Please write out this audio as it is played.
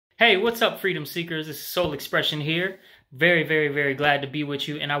Hey, what's up, Freedom Seekers? This is Soul Expression here. Very glad to be with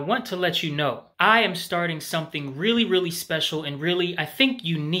you. And I want to let you know, I am starting something really special and really, I think,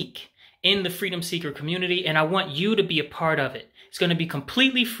 unique in the Freedom Seeker community. And I want you to be a part of it. It's going to be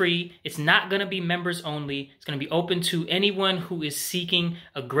completely free. It's not going to be members only. It's going to be open to anyone who is seeking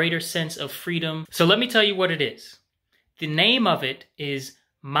a greater sense of freedom. So let me tell you what it is. The name of it is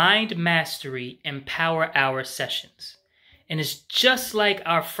Mind Mastery EmPower Hour Sessions. And it's just like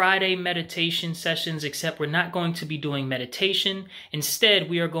our Friday meditation sessions, except we're not going to be doing meditation. Instead,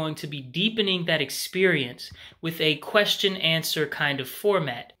 we are going to be deepening that experience with a question-answer kind of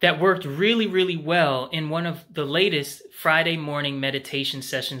format that worked really well in one of the latest Friday morning meditation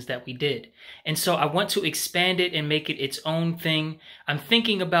sessions that we did. And so I want to expand it and make it its own thing. I'm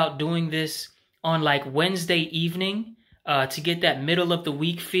thinking about doing this on like Wednesday evening, to get that middle of the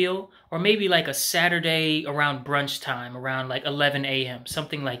week feel, or maybe like a Saturday around brunch time, around like 11 a.m.,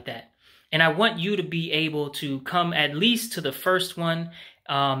 something like that. And I want you to be able to come at least to the first one,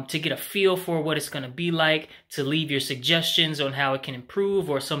 to get a feel for what it's going to be like, to leave your suggestions on how it can improve,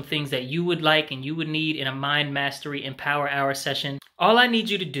 or some things that you would like and you would need in a Mind Mastery EmPower Hour session. All I need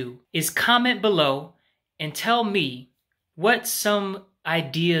you to do is comment below and tell me what some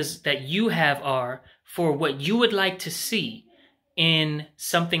ideas that you have are for what you would like to see in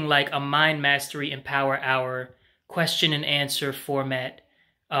something like a Mind Mastery EmPower Hour question and answer format,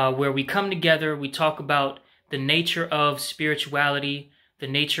 where we come together, we talk about the nature of spirituality, the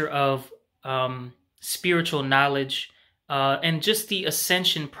nature of spiritual knowledge, and just the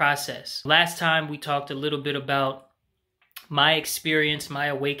ascension process. Last time we talked a little bit about my experience, my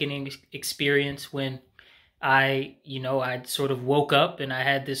awakening experience when I sort of woke up and I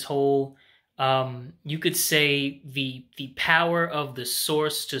had this whole, you could say the power of the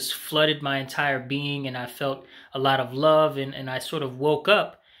source just flooded my entire being, and I felt a lot of love, and I sort of woke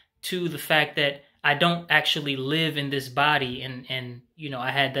up to the fact that I don't actually live in this body, and I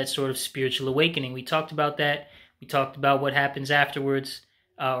had that sort of spiritual awakening. We talked about that. We talked about what happens afterwards,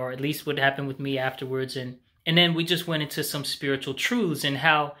 or at least what happened with me afterwards, and then we just went into some spiritual truths and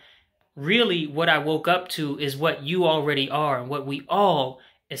how really what I woke up to is what you already are and what we all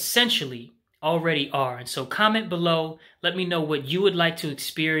essentially already are. And so comment below, let me know what you would like to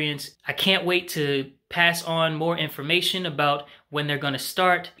experience. I can't wait to pass on more information about when they're going to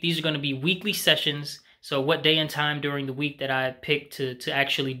start. These are going to be weekly sessions, so what day and time during the week that I pick to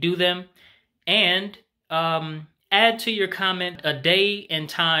actually do them. And add to your comment a day and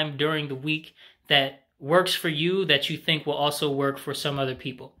time during the week that works for you, that you think will also work for some other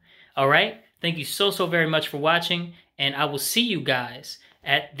people. All right? Thank you so very much for watching, and I will see you guys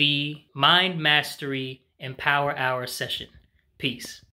at the Mind Mastery EmPower Hour session. Peace.